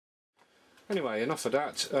Anyway, enough of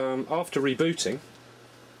that. After rebooting,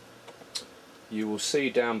 you will see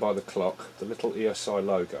down by the clock the little ESI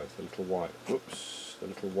logo, the little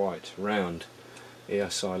white round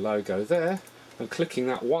ESI logo there, and clicking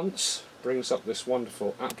that once brings up this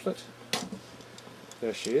wonderful applet.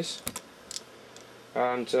 There she is,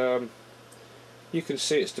 and you can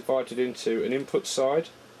see it's divided into an input side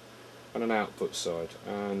and an output side,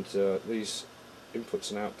 and these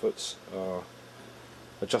inputs and outputs are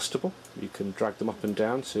adjustable. You can drag them up and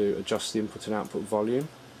down to adjust the input and output volume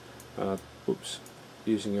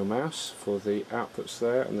using your mouse for the outputs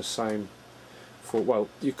there, and the same for, well,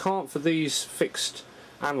 you can't for these fixed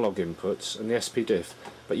analog inputs and the SPDIF,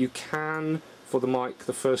 but you can for the mic,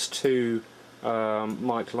 the first two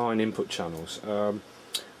mic line input channels, and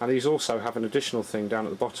these also have an additional thing down at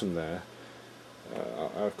the bottom there.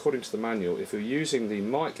 According to the manual, if you're using the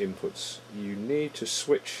mic inputs, you need to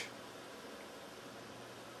switch,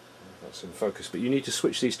 that's in focus, but you need to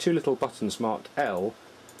switch these two little buttons marked L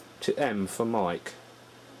to M for mic,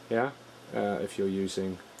 yeah, if you're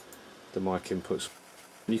using the mic inputs.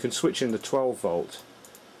 You can switch in the 12 volt,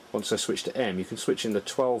 once they're switched to M, you can switch in the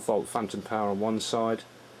 12 volt phantom power on one side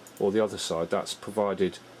or the other side. That's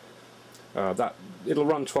provided that it'll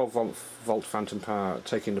run 12 volt phantom power,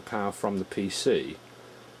 taking the power from the PC,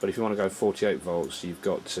 but if you want to go 48 volts, you've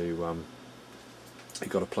got to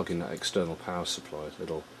plug in that external power supply,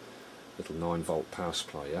 little 9 volt power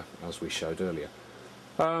supply, yeah, as we showed earlier.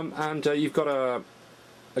 And you've got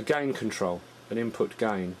a gain control, an input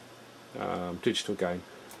gain, digital gain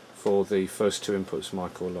for the first two inputs,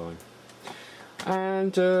 mic or line.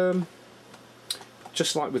 And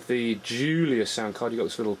just like with the Julia sound card, you've got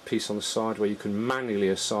this little piece on the side where you can manually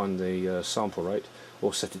assign the sample rate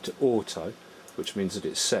or set it to auto, which means that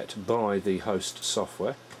it's set by the host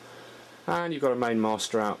software. And you've got a main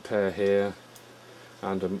master out pair here,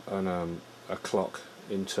 and a clock,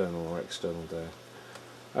 internal or external there.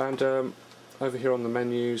 And over here on the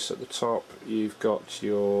menus at the top, you've got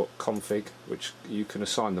your config, which you can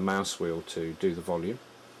assign the mouse wheel to do the volume.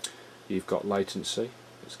 You've got latency,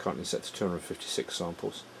 it's currently set to 256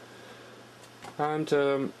 samples. And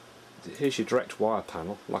here's your direct wire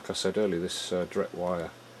panel. Like I said earlier, this direct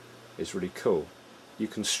wire is really cool. You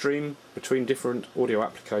can stream between different audio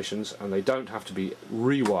applications, and they don't have to be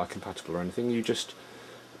rewire compatible or anything. You just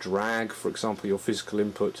drag, for example, your physical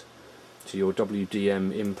input to your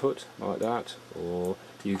WDM input like that, or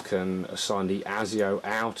you can assign the ASIO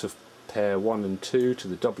out of pair 1 and 2 to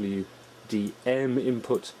the WDM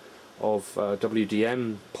input of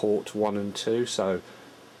WDM port 1 and 2. So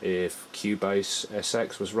if Cubase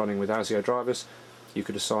SX was running with ASIO drivers, you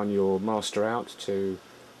could assign your master out to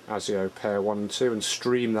ASIO pair 1 and 2 and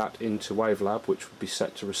stream that into Wavelab, which would be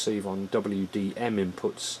set to receive on WDM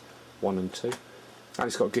inputs 1 and 2. And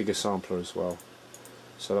it's got Giga Sampler as well,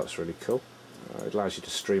 so that's really cool. It allows you to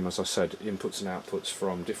stream, as I said, inputs and outputs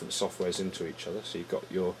from different softwares into each other. So you've got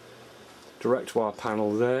your direct wire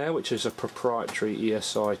panel there, which is a proprietary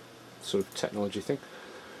ESI sort of technology thing.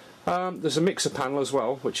 There's a mixer panel as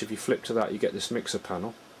well, which if you flip to that, you get this mixer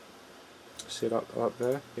panel. See it up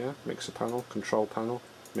there? Yeah, mixer panel, control panel,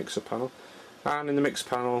 mixer panel. And in the mix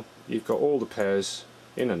panel, you've got all the pairs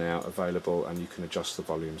in and out available, and you can adjust the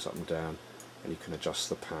volumes up and down, and you can adjust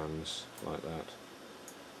the pans like that.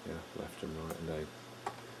 Yeah, left and right, and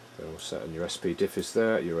they're all set. And your SPDIF is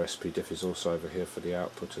there. Your SPDIF is also over here for the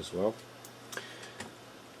output as well.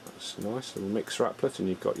 That's nice, little mixer applet, and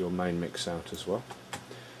you've got your main mix out as well.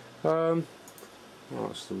 Well,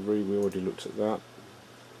 that's the we already looked at that.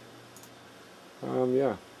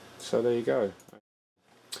 Yeah, so there you go.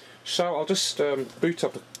 So I'll just boot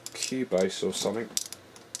up a Cubase or something.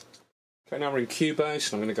 Okay, now we're in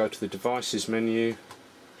Cubase, and I'm going to go to the Devices menu.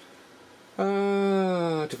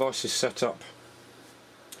 Devices setup.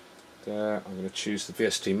 There, I'm going to choose the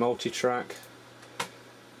VST multi-track,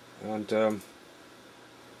 and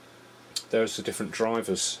there's the different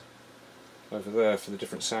drivers over there for the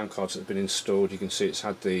different sound cards that have been installed. You can see it's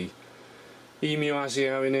had the EMU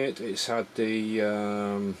ASIO in it, it's had the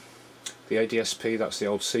ADSP, that's the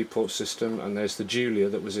old C-port system, and there's the Julia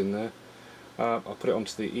that was in there. I'll put it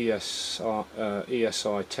onto the ESI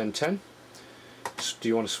ESI1010. Do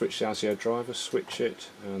you want to switch the ASIO driver? Switch it,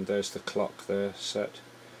 and there's the clock there set.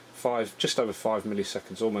 Just over 5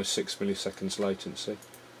 milliseconds, almost 6 milliseconds latency.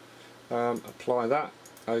 Apply that.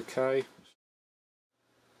 Okay.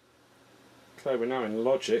 Okay, we're now in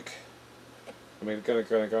Logic. We're going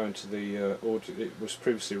to go into the audio. It was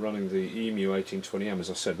previously running the EMU 1820M, as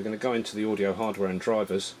I said. We're going to go into the audio hardware and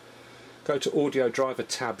drivers. Go to Audio Driver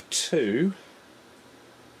tab 2.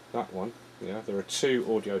 That one. Yeah, there are two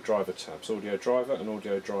audio driver tabs, Audio Driver and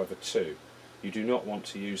Audio Driver 2. You do not want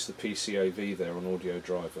to use the PCAV there on Audio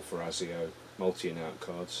Driver for ASIO multi-in-out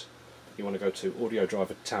cards. You want to go to Audio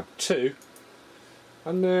Driver tab 2,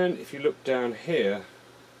 and then if you look down here,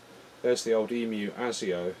 there's the old EMU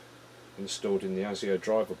ASIO installed in the ASIO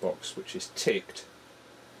driver box, which is ticked,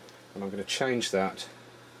 and I'm going to change that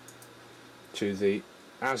to the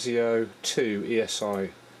ASIO 2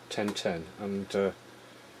 ESI 1010, and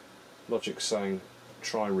Logic's saying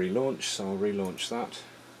try relaunch, so I'll relaunch that.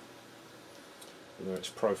 And there it's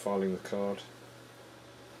profiling the card,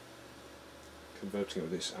 converting it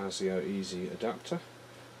with this ASIO Easy adapter,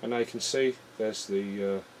 and now you can see there's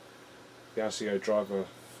the ASIO driver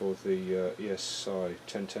for the ESI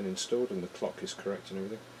 1010 installed, and the clock is correct and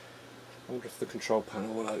everything. I wonder if the control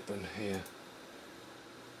panel will open here.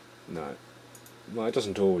 No. Well, it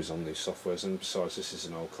doesn't always on these softwares, and besides, this is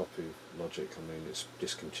an old copy of Logic. I mean, it's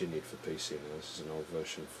discontinued for PC now. This is an old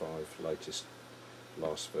version 5, latest,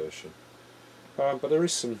 last version. But there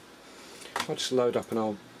is some. I'll just load up an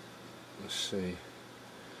old. Let's see.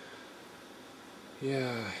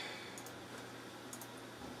 Yeah.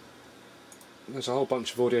 There's a whole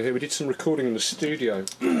bunch of audio here. We did some recording in the studio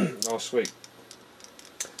last week.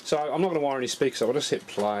 So I'm not going to wire any speakers up. I'll just hit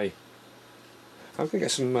play. I'm going to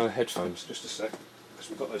get some headphones, just a sec, because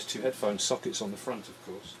we've got those two headphone sockets on the front, of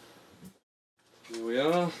course. Here we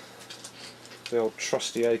are, the old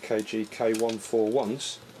trusty AKG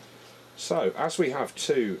K141s. So, as we have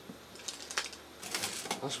the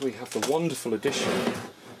wonderful addition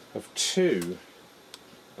of two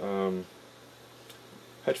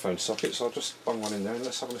headphone sockets, I'll just bung one in there and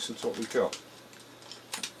let's have a listen to what we've got.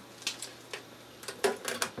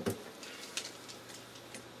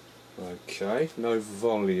 Okay, no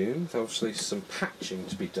volume. There's obviously some patching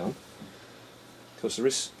to be done,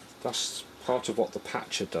 because that's part of what the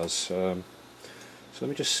patcher does. So let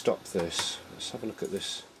me just stop this. Let's have a look at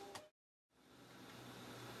this.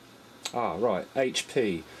 Ah, right,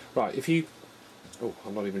 HP. Right, if you... Oh,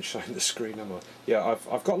 I'm not even showing the screen, am I? Yeah,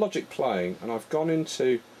 I've got Logic playing, and I've gone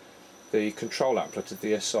into the control applet of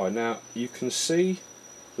the SI. Now, you can see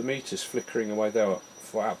the meters flickering away there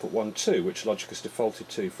for output 1, 2, which Logic has defaulted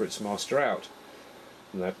to for its master out.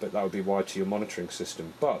 But that would be wired to your monitoring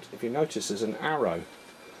system. But if you notice, there's an arrow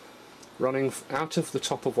running out of the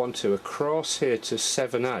top of 1, 2 across here to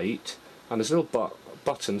 7, 8, and there's a little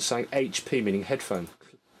button saying HP, meaning headphone.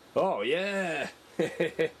 Oh yeah!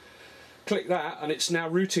 Click that, and it's now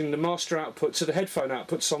routing the master output to the headphone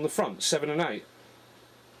outputs on the front, 7 and 8.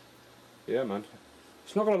 Yeah, man.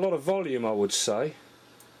 It's not got a lot of volume, I would say.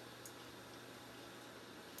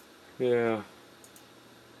 Yeah.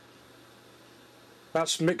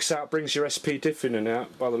 That's mix out, brings your SP diff in and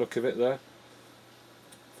out by the look of it there.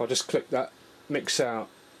 If I just click that mix out,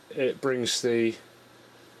 it brings the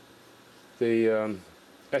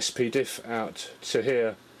SP diff out to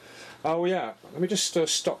here. Oh yeah, let me just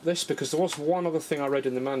stop this, because there was one other thing I read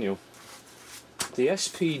in the manual. The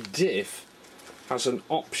SP diff has an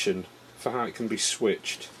option for how it can be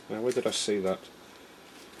switched. Now, where did I see that?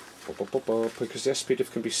 Because the SP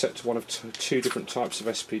diff can be set to one of two different types of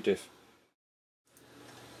SP diff.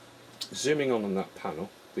 Zooming on that panel,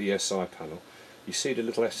 the ESI panel, you see the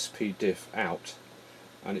little SP diff out,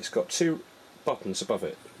 and it's got two buttons above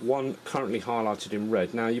it. One currently highlighted in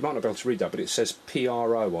red. Now, you might not be able to read that, but it says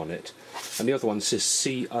PRO on it, and the other one says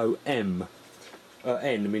COM,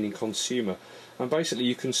 N meaning consumer. And basically,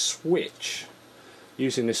 you can switch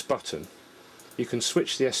using this button. You can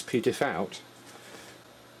switch the SP diff out.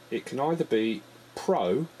 It can either be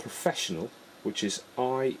Pro, Professional, which is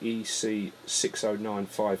IEC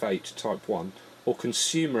 60958 Type 1, or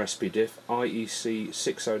Consumer SP diff, IEC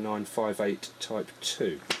 60958 Type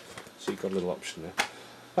 2. So you've got a little option there.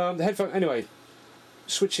 The headphone, anyway,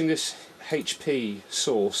 switching this HP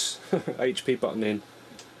source, HP button in,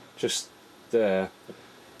 just there,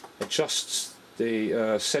 adjusts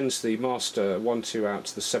the, sends the master 1, 2 out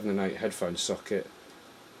to the 7 and 8 headphone socket.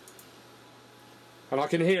 And I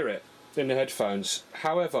can hear it in the headphones.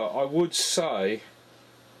 However, I would say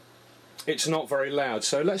it's not very loud.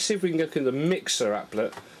 So let's see if we can get in the mixer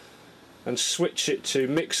applet and switch it to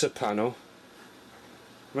mixer panel.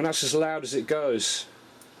 I mean, that's as loud as it goes.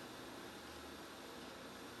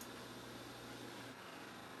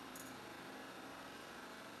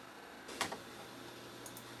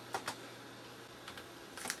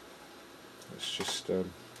 Let's just have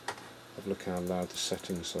a look how loud the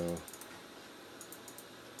settings are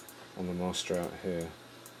on the master out here.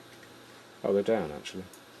 Oh, they're down actually.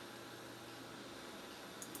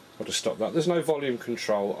 I'll just stop that. There's no volume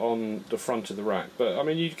control on the front of the rack, but I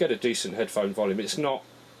mean, you get a decent headphone volume. It's not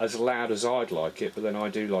as loud as I'd like it, but then I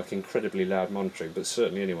do like incredibly loud monitoring, but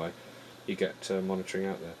certainly anyway, you get monitoring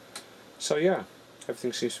out there. So yeah,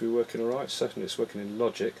 everything seems to be working alright. Certainly it's working in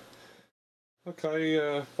Logic. Okay,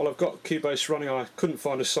 well, I've got Cubase running. I couldn't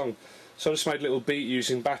find a song, so I just made a little beat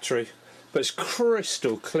using battery. But it's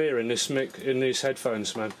crystal clear in this in these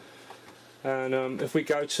headphones, man. And if we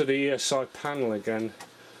go to the ESI panel again,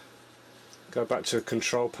 go back to the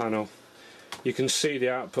control panel, you can see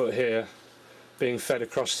the output here being fed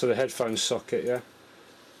across to the headphone socket.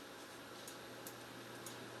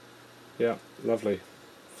 Yeah, lovely.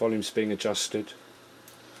 Volume's being adjusted.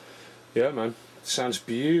 Yeah, man. Sounds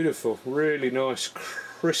beautiful, really nice,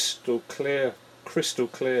 crystal clear,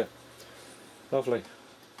 lovely. In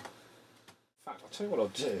fact, I'll tell you what I'll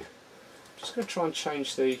do. I'm just going to try and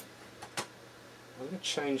change the. I'm going to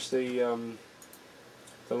change the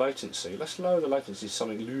latency. Let's lower the latency to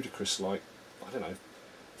something ludicrous like, I don't know,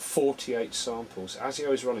 48 samples. As he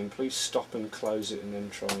is running, please stop and close it and then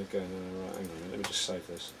try again. Right, hang on a minute, let me just save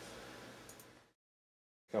this.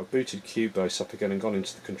 I've booted Cubase up again and gone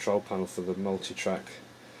into the control panel for the multi-track,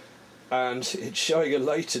 and it's showing a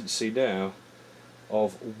latency now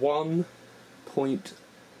of 1.088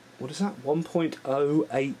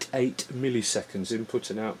 milliseconds input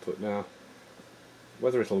and output. Now,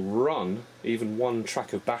 whether it'll run even one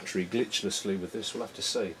track of battery glitchlessly with this, we'll have to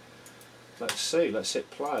see. Let's see, let's hit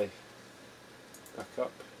play. Back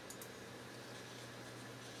up.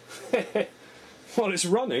 While it's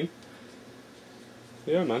running.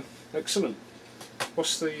 Yeah, man, excellent.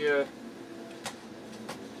 What's the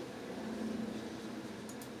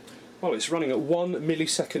well, it's running at 1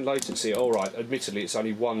 millisecond latency. Alright, admittedly it's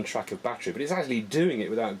only one track of battery, but it's actually doing it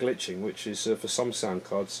without glitching, which is for some sound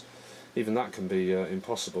cards, even that can be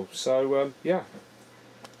impossible. So yeah,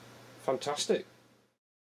 fantastic.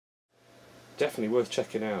 Definitely worth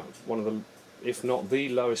checking out. One of the, if not the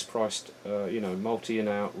lowest priced you know, multi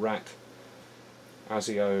in-out rack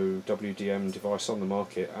ASIO WDM device on the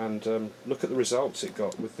market, and look at the results it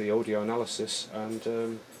got with the audio analysis,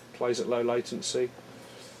 and plays at low latency.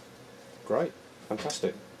 Great,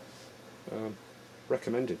 fantastic.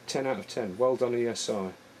 Recommended, 10 out of 10. Well done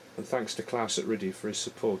ESI, and thanks to Klaus at Riddy for his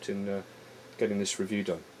support in getting this review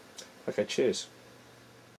done. Okay, cheers.